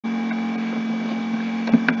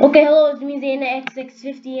Okay, hello, it's me Zayna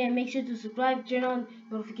X650, and make sure to subscribe, turn on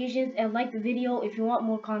notifications, and like the video if you want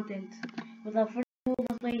more content. Without further ado,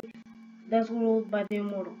 let's play Dinosaur World by the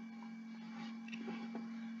Immortal.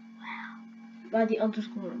 Wow. By the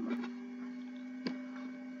underscore.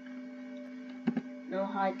 Now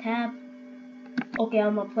high tab. Okay,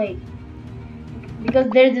 I'm gonna play. Because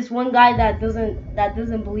there's this one guy that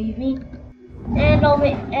doesn't believe me. And that's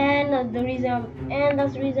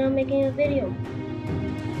the reason I'm making a video.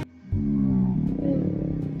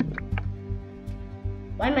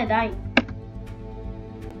 Why am I dying?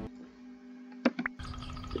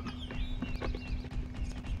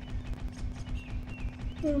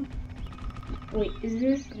 Wait, is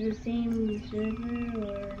this the same server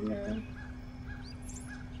or no?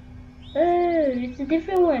 Oh, it's a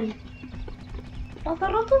different one. A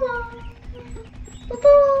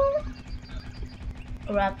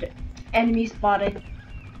raptor. Enemy spotted.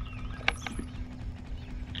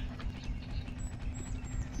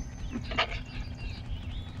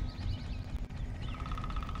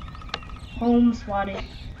 Home spotted.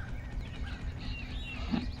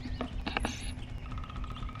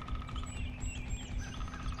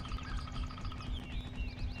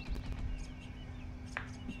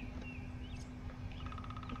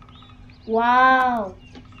 Wow.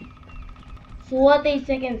 So what, 8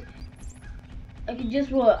 seconds? I can just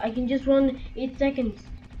run 8 seconds.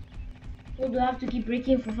 Or do I have to keep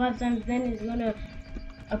breaking for 5 times, then it's gonna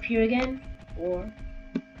appear again? 4,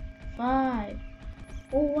 5.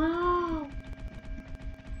 Oh wow.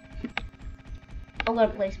 I'm gonna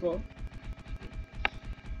place both.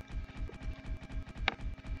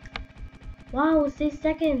 Wow, it's 8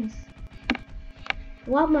 seconds.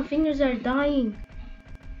 Wow, my fingers are dying.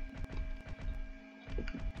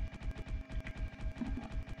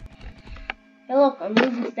 Hey look, I'm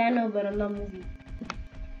moving stand-up, but I'm not moving.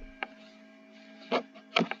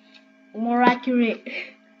 More accurate.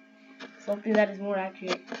 Something that is more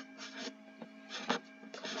accurate.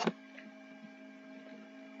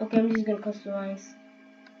 Okay, I'm just gonna customize.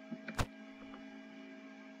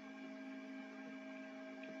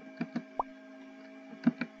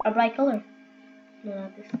 A bright color. No,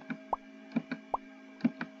 not this.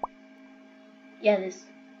 Yeah, this.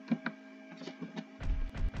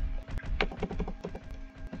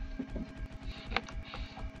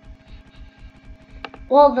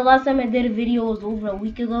 Well, the last time I did a video was over a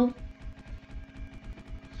week ago.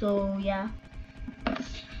 So yeah.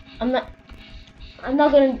 I'm gonna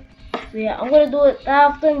do it that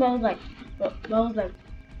often, but I was like,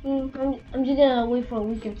 I'm just gonna wait for a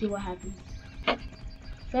week and see what happens.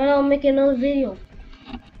 So then I'll make another video.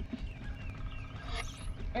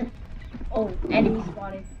 And oh, enemy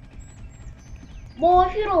spotted. Boy,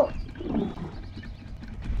 if you don't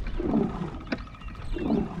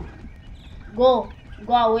go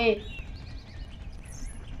away.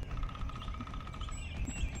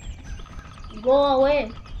 Go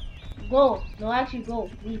away. Go. No, actually go.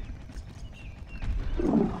 Leave.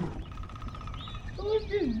 Who is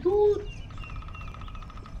this dude?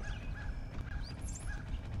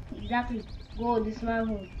 Exactly. Go. This is my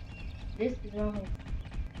home. This is my home.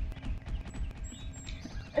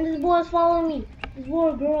 And this boy is following me. This boy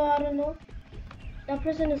or girl, I don't know. That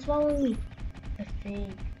person is following me. I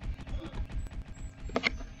think.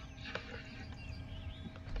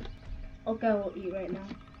 Okay, I will eat right now.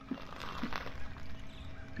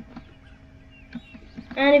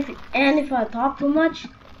 And if I talk too much,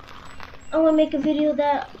 I'm gonna make a video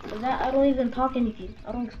that I don't even talk anything.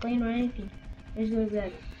 I don't explain or anything. It's gonna be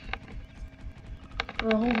like for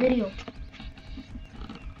a whole video.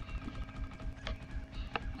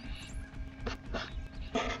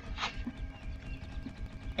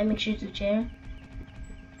 And make sure to share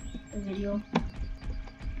the video.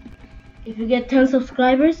 If you get 10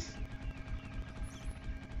 subscribers,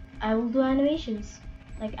 I will do animations,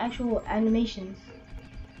 like actual animations,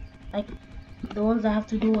 like the ones that have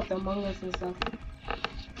to do with Among Us and stuff.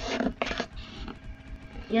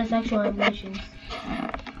 Yes, actual animations.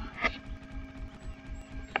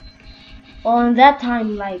 Well, in that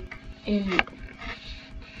time, like in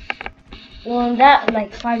that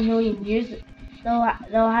like 5 million years,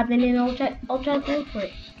 that'll happen, and I'll try to look for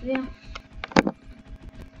it.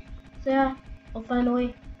 So yeah, I'll find a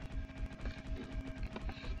way.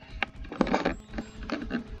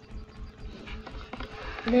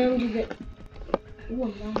 Then you get. Ooh,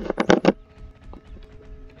 I'm not.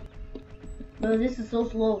 No, this is so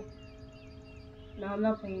slow. No, I'm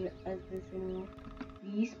not playing as this anymore.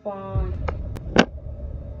 Respawn.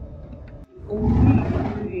 Oh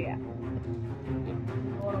yeah.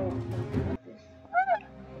 What I want something like this.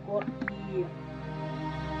 What yeah.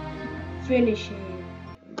 Finish it.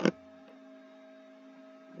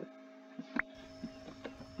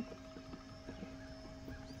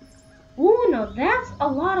 a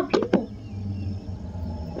lot of people.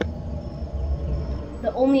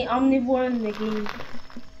 The only omnivore in the game.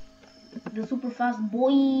 The super fast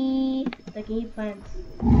boy that can eat plants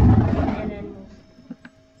and animals.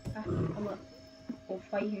 I'm gonna go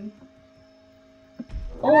fight him.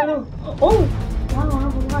 Oh no! Oh! Wow, I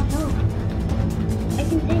have a lot of health. I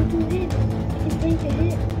can tank 2 hits. I can tank a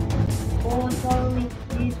hit. Oh, it's following me.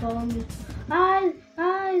 He's following me. Eyes!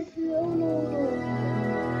 Eyes! Oh no, no.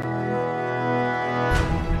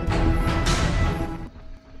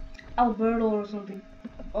 Alberto or something.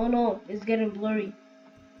 Oh no, it's getting blurry.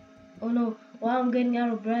 Oh no, wow, I'm getting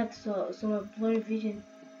out of breath, so my blurry vision.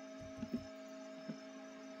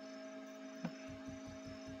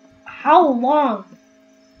 How long?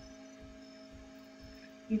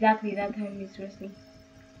 Exactly, that time is resting.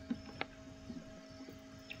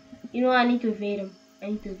 You know, I need to evade him. I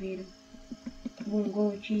need to evade him. Boom,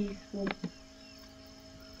 go, cheese, boom.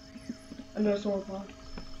 Under a sword pod.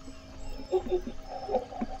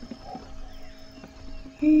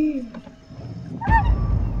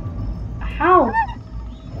 How?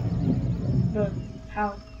 Bro,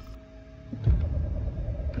 how?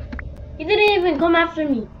 He didn't even come after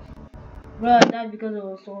me. Bro, I died because of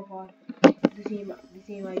a sword pod. The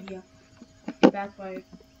same idea. It backfired.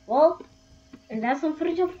 Well, and that's some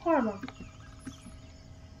footage of karma.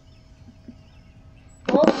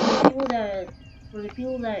 Well, for the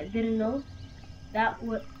people that didn't know, that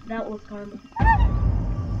was karma.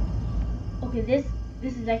 Okay, this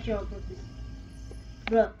is actually on purpose.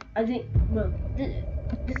 Bro, I think, bro,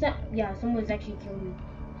 yeah, someone's actually killing me.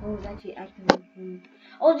 Someone's actually actively killing me.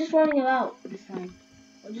 I was just running about this time.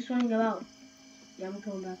 I was just running about. Yeah, I'm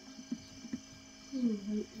coming back.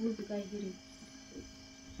 Who's the guy hitting?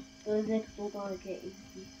 So the next bolt on okay,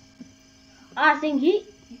 easy. Ah, thingy?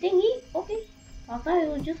 Okay. I thought it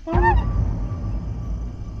was just karma.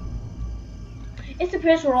 It's a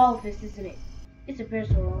personal office, isn't it? It's a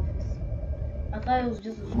personal office. I thought it was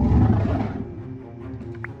just a sword.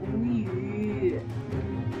 Oh yeah.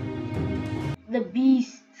 The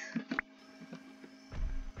beast.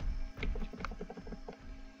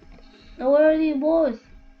 Now where are these boys?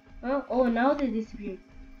 Huh? Oh, now they disappeared.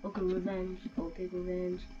 Okay, revenge. I'll take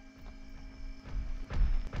revenge.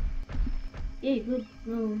 Yeah, good.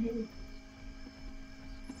 No, hit me.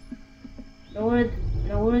 Now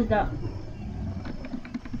where is that?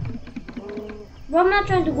 Well, I'm not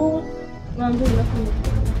trying to go. No, I'm doing nothing.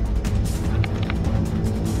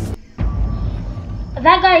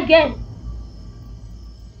 That guy again.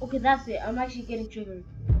 Okay, that's it. I'm actually getting triggered.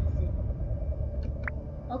 That's it.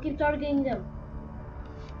 I'll keep targeting them.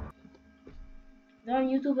 They're on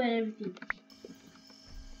YouTube and everything.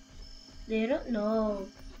 They don't know.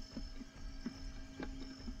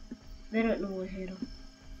 They don't know what hit them.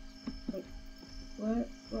 Wait,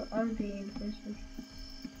 where are they in the first place?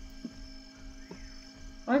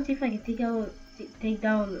 I want to see if I can take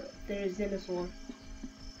down the dinosaur.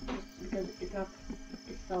 Because it's not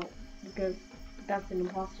itself. Because that's an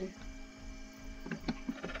imposter.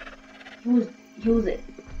 He was it.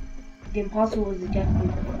 The imposter was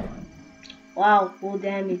ejected. Wow, full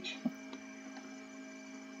damage.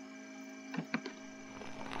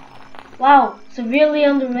 Wow, severely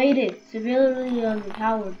underrated, severely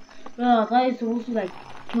underpowered. Bro, I thought it was supposed to like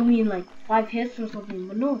kill me in like 5 hits or something,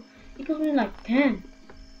 but no, it kills me in like 10.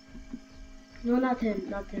 No, not 10,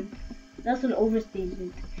 not 10. That's an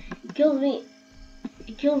overstatement. It kills me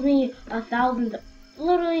 1,000.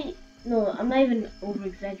 Literally, no, I'm not even over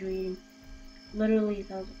exaggerating. Literally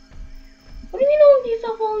 1,000. What do you mean you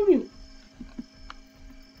stop following me?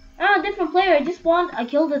 Ah, different player. I just spawned. I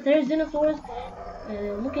killed the third dinosaurs.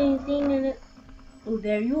 Looking, seeing in it. Oh,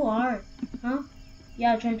 there you are. Huh?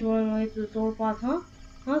 Yeah, trying to run away to the sword pots, huh?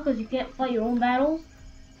 Huh? Because you can't fight your own battles?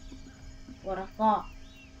 What I thought.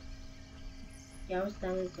 Yeah, I'm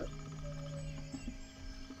standing up.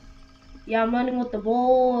 Yeah, I'm running with the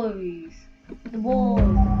boys. The boys.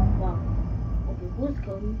 Wow. Okay, who's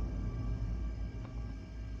coming?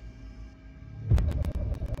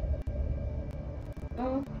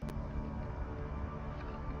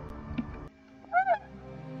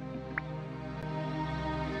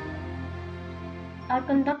 I'll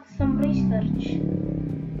conduct some research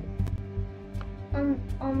on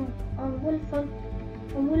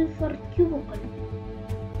Wilford Cubicle.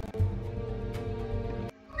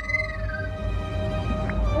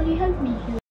 Will you help me here?